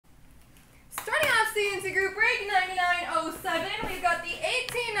Fancy Group break 9907. We've got the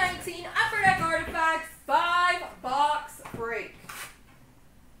 1819 Upper Deck Artifacts 5-box break.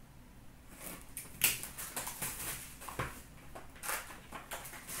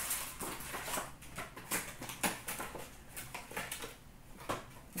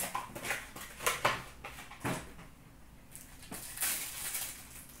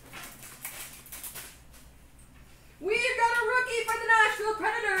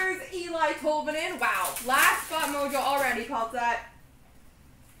 Wow, last spot mojo already called that.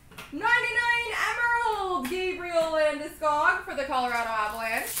 99 Emerald, Gabriel Landeskog for the Colorado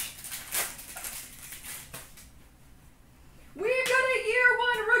Avalanche. We've got a year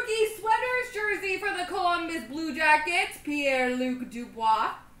 1 rookie sweaters jersey for the Columbus Blue Jackets, Pierre-Luc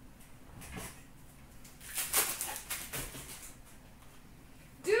Dubois.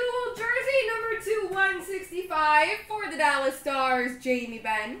 Dual jersey number 2/165 for the Dallas Stars, Jamie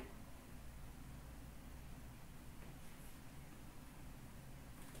Benn.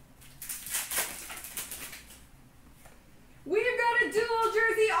 We've got a dual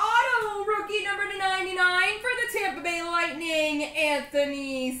jersey auto rookie number 299 for the Tampa Bay Lightning,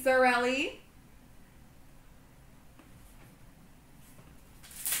 Anthony Cirelli.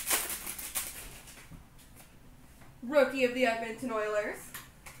 Rookie of the Edmonton Oilers.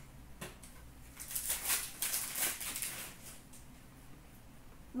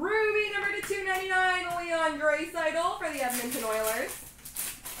 Ruby number 299, Leon Draisaitl for the Edmonton Oilers.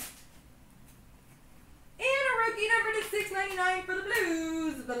 And a rookie number 699 for the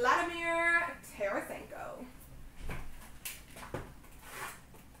Blues, Vladimir Tarasenko.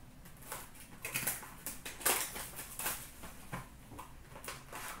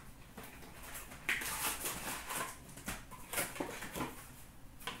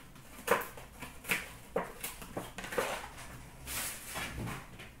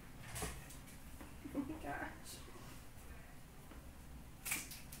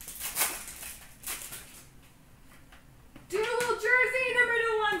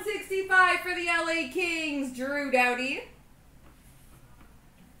 For the LA Kings, Drew Doughty.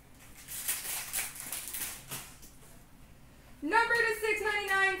 Number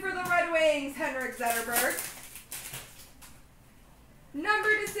 699 for the Red Wings, Henrik Zetterberg.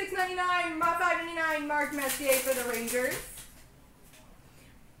 Number 699, 599, Mark Messier for the Rangers.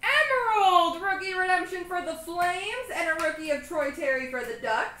 Emerald, rookie redemption for the Flames, and a rookie of Troy Terry for the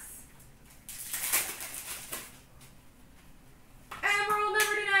Ducks. Emerald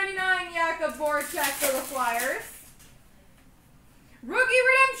number 299, Jakub Voracek for the Flyers. Rookie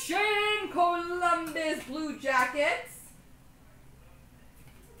redemption, Columbus Blue Jackets.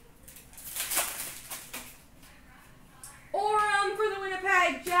 Orem for the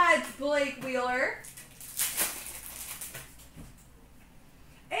Winnipeg Jets, Blake Wheeler.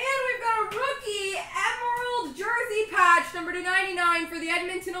 And we've got a rookie emerald jersey patch, number 299 for the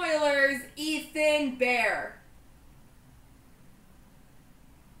Edmonton Oilers, Ethan Bear.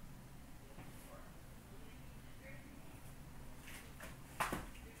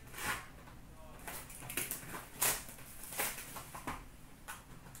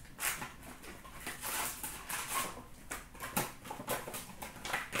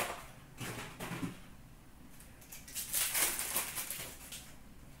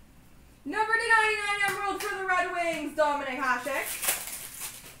 Number 299 Emerald for the Red Wings, Dominic Hasek.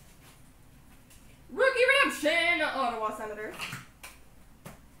 Rookie redemption, Ottawa Senators.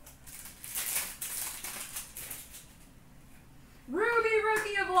 Ruby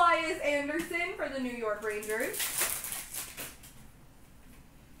rookie of Elias Anderson for the New York Rangers.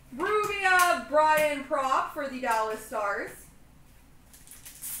 Ruby of Brian Propp for the Dallas Stars.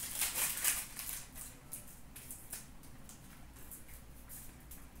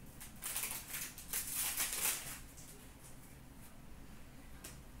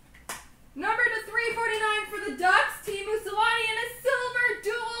 Number 349 for the Ducks, Teemu Selanne, and a silver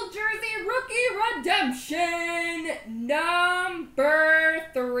dual jersey rookie redemption, number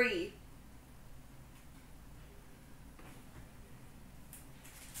 3.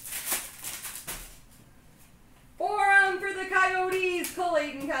 Orem for the Coyotes,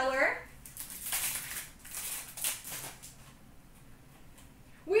 Clayton Keller.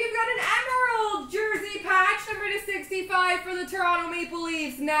 We've got an emerald jersey patch, number 265 for the Toronto Maple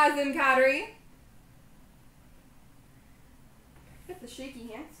Leafs, Nazem Kadri. Got the shaky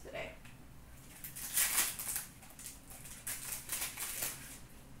hands today.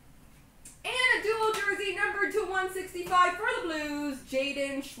 And a dual jersey, number 2/165 for the Blues,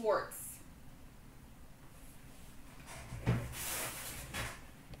 Jaden Schwartz.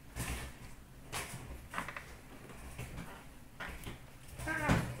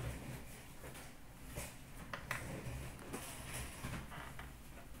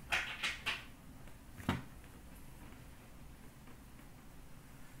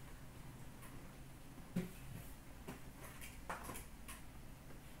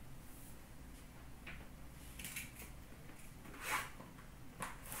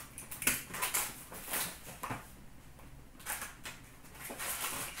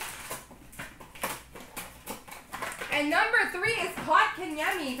 Number 3 is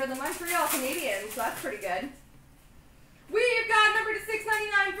Kotkaniemi for the Montreal Canadiens. So that's pretty good. We've got number to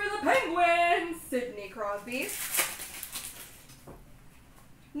 699 for the Penguins, Sidney Crosby.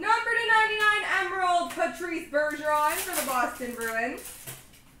 Number to 99, Emerald, Patrice Bergeron for the Boston Bruins.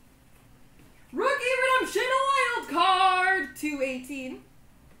 Rookie redemption, a wild card, 218.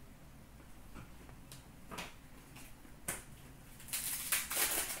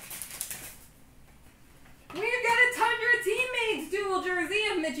 We've got a Tundra Teammates dual jersey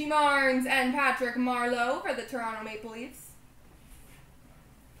of Mitchie Marnes and Patrick Marleau for the Toronto Maple Leafs.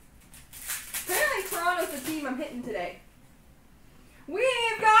 Apparently Toronto's the team I'm hitting today.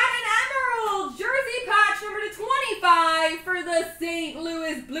 We've got an Emerald jersey patch number to 25 for the St.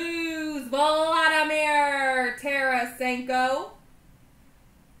 Louis Blues, Vladimir Tarasenko.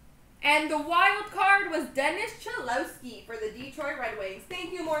 And the wild card was Dennis Cholowski for the Detroit Red Wings.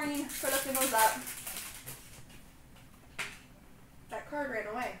 Thank you, Maureen, for looking those up. That card ran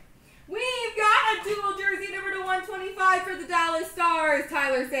away. We've got a dual jersey number to 125 for the Dallas Stars,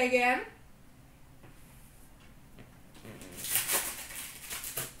 Tyler Seguin.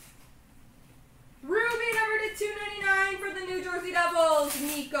 Ruby number to 299 for the New Jersey Devils,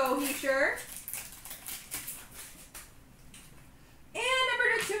 Nico Hischier. And number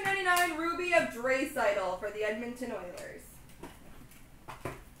to 299, Ruby of Draisaitl for the Edmonton Oilers.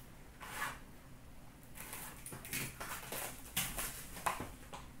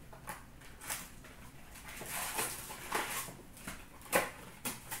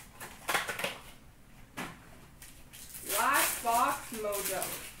 Last box mojo.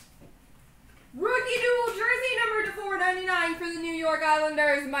 Rookie dual jersey number to 499 for the New York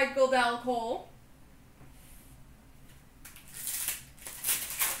Islanders, Michael Del Cole.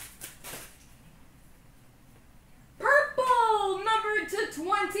 Purple number to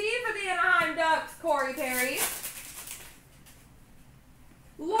 20 for the Anaheim Ducks, Corey Perry.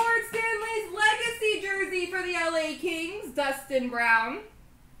 Lord Stanley's legacy jersey for the LA Kings, Dustin Brown.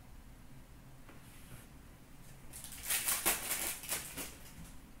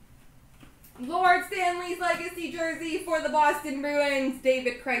 Lord Stanley's legacy jersey for the Boston Bruins,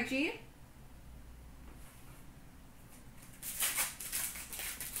 David Krejci.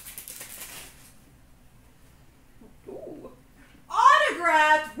 Ooh.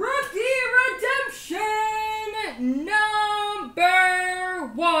 Autographed rookie redemption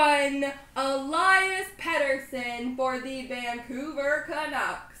number 1, Elias Pettersson for the Vancouver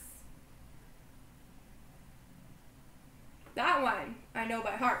Canucks. That one I know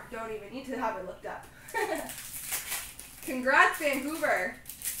by heart. Don't even need to have it looked up. Congrats, Vancouver.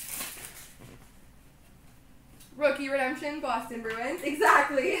 Rookie redemption, Boston Bruins.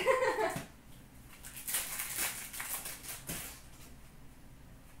 Exactly.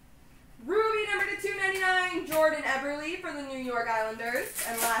 Ruby number to 299, Jordan Eberle for the New York Islanders.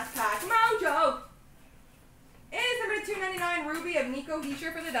 And last pack, mojo, is number to 299, Ruby of Nico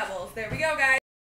Hischier for the Devils. There we go, guys.